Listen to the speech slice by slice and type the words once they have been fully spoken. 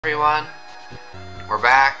Everyone, we're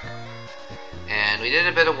back, and we did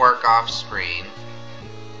a bit of work off screen.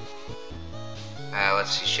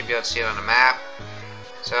 Let's see, should be able to see it on the map.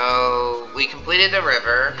 So we completed the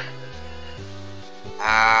river.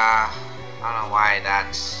 I don't know why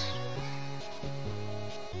that's.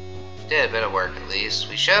 Did a bit of work at least.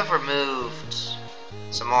 We should have removed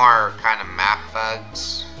some more kind of map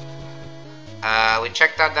bugs. We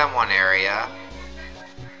checked out that one area.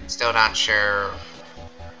 Still not sure.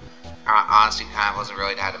 Honestly, kind of wasn't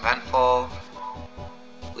really that eventful.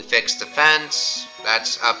 We fixed the fence.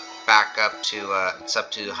 That's back up to it's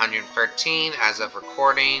up to 113 as of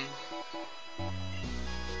recording.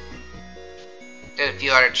 Did a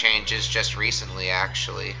few other changes just recently,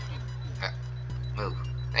 actually. Move.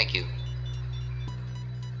 Thank you.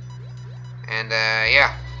 And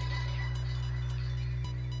yeah.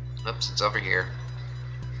 Oops, it's over here.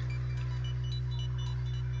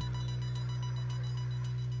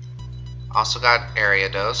 Also got area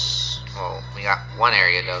dose. Well, we got one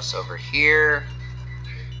area dose over here.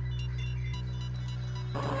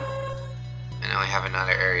 And now we have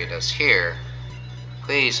another area dose here.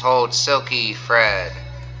 Please hold Silky Fred.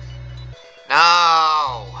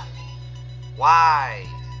 No! Why?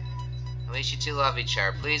 At least you two love each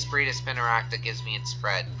other. Please breed a Spinarak that gives me its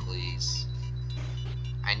Fred, please.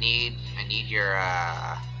 I need your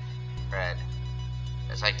Fred.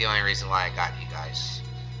 That's like the only reason why I got you guys.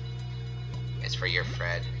 It's for your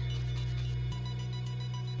Fred.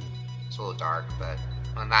 It's a little dark, but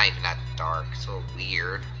well, not even that dark. It's a little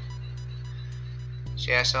weird.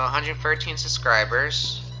 So yeah, so 113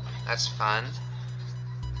 subscribers. That's fun.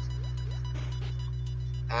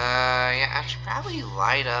 Yeah, I should probably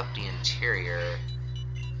light up the interior.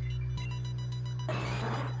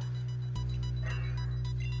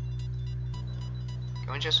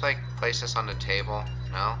 Can we just like place this on the table?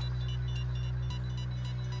 No?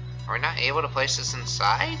 Are we not able to place this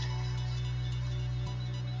inside?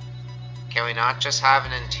 Can we not just have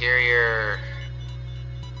an interior?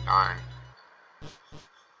 Darn.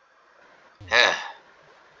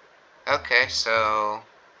 Okay, so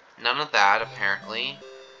none of that apparently.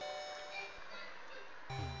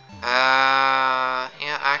 Yeah,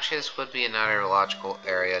 actually this would be another logical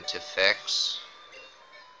area to fix.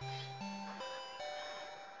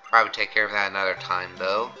 Probably take care of that another time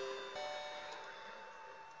though.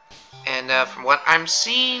 And from what I'm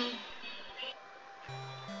seeing,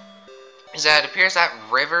 is that it appears that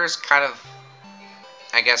river's kind of,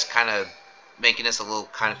 I guess, kind of making this a little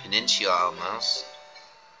kind of peninsula almost.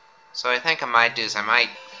 So I think I might do is I might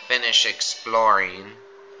finish exploring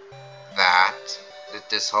that,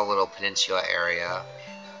 this whole little peninsula area.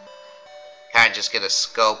 Kind of just get a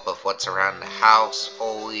scope of what's around the house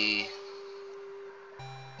fully.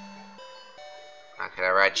 Okay, that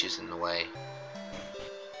Raichu's in the way.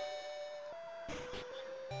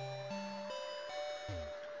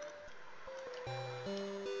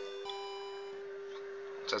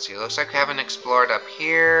 So let's see, looks like we haven't explored up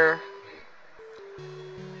here.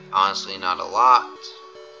 Honestly, not a lot.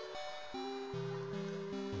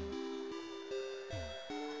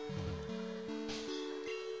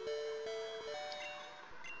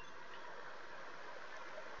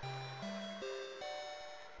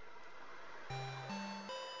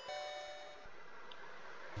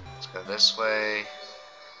 Let's go this way.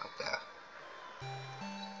 Up there.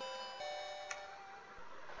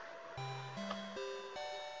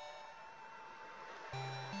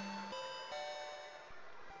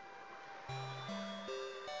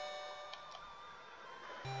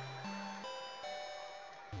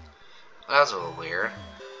 That was a little weird.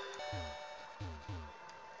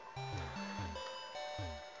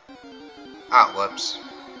 Oh, whoops.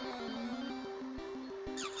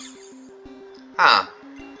 Huh.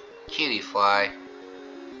 Cutie fly.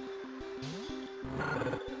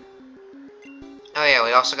 Oh yeah,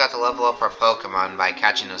 we also got to level up our Pokemon by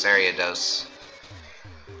catching those Ariados.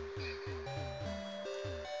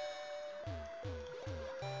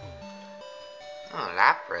 Oh,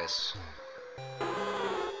 Lapras.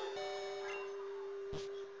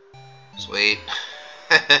 Sweet.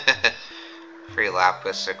 Free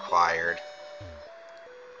Lapras acquired.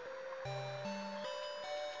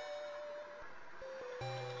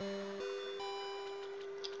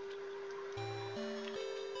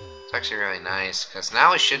 It's actually really nice, because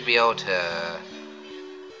now we should be able to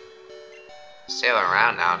sail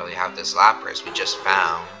around now that we have this Lapras we just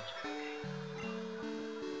found.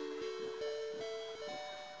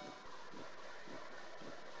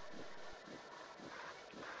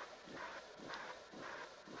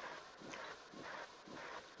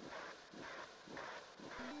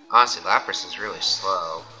 Honestly, Lapras is really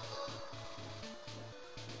slow.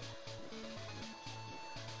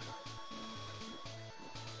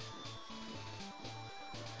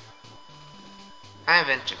 kind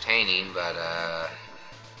of entertaining, but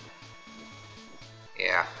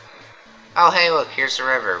yeah. Oh hey, look, here's the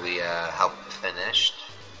river we helped finished.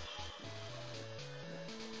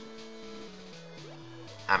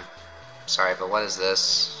 I'm sorry, but what is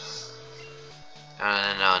this?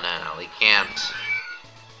 No, we can't.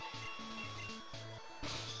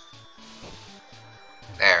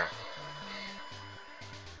 There.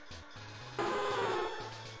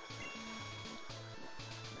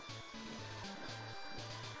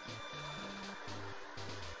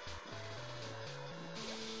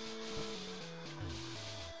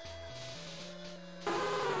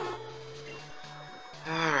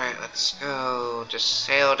 Alright, let's go. Just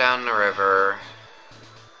sail down the river.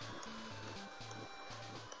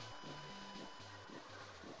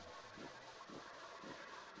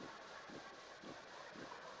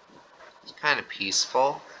 It's kind of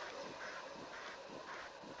peaceful.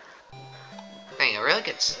 Dang, it really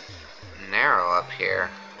gets narrow up here.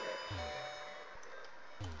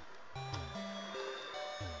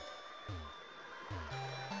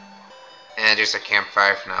 And there's a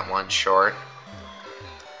campfire for not one short.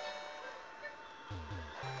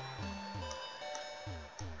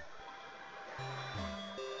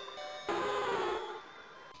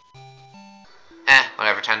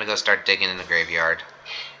 Whatever, time to go start digging in the graveyard.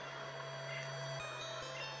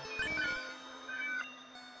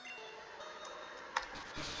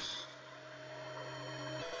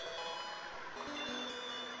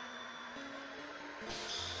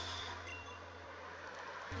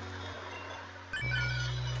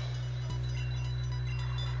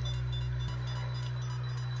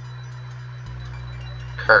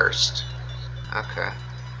 Cursed. Okay.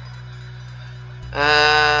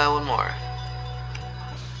 One more.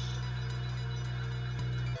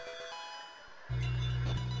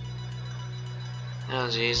 That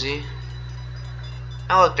was easy.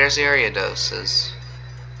 Oh look, there's the area doses.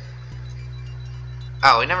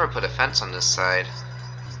 Oh, we never put a fence on this side.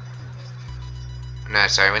 No,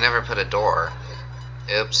 sorry, we never put a door.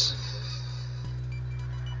 Oops.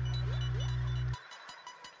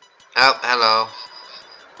 Oh, hello.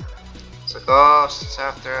 It's a ghost, it's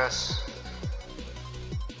after us.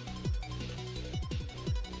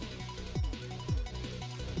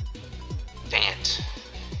 Dang it.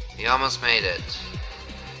 We almost made it.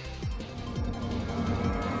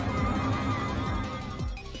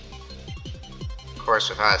 Of course,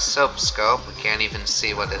 without a soap scope, we can't even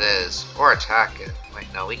see what it is, or attack it. Wait,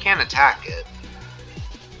 no, we can't attack it.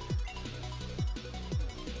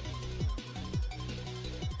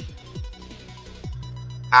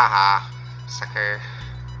 Haha, sucker.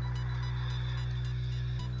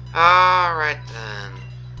 Alright then.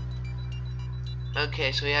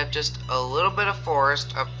 Okay, so we have just a little bit of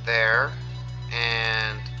forest up there,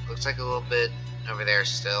 and looks like a little bit over there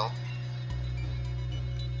still.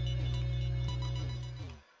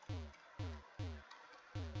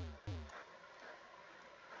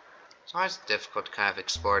 It's always difficult to kind of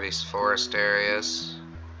explore these forest areas.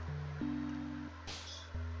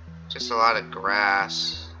 Just a lot of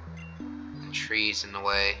grass and trees in the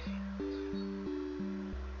way.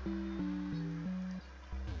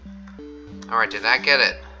 Alright, did that get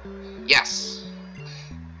it? Yes!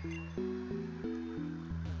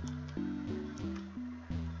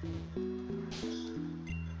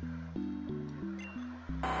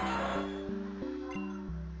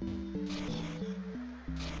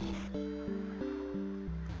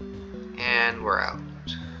 And we're out.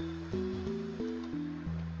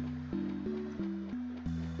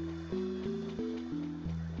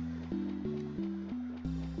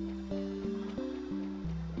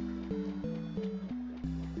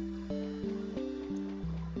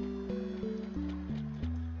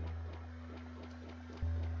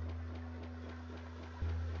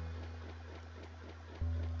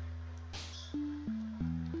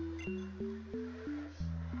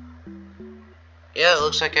 Yeah, it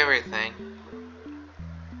looks like everything.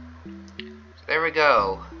 So there we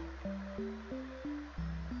go.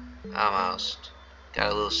 Almost.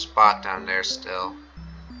 Got a little spot down there still.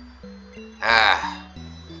 Ah.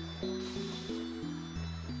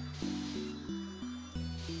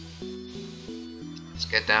 Let's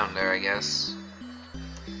get down there, I guess.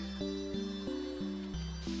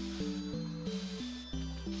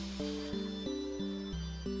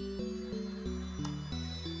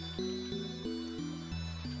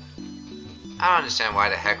 I don't understand why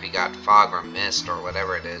the heck we got fog or mist or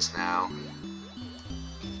whatever it is now.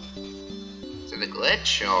 Is it a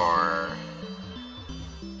glitch or...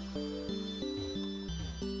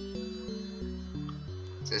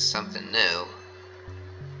 is this something new?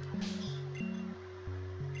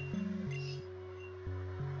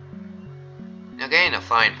 Okay, a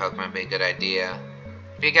flying Pokemon would be a good idea.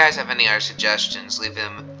 If you guys have any other suggestions, if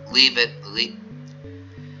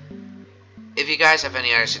you guys have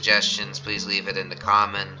any other suggestions, please leave it in the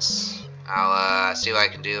comments. I'll see what I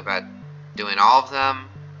can do about doing all of them.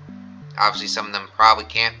 Obviously, some of them probably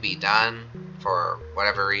can't be done for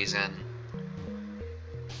whatever reason.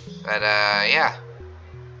 But, yeah.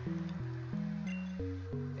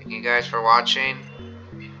 Thank you guys for watching.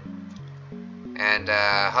 And,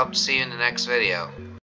 hope to see you in the next video.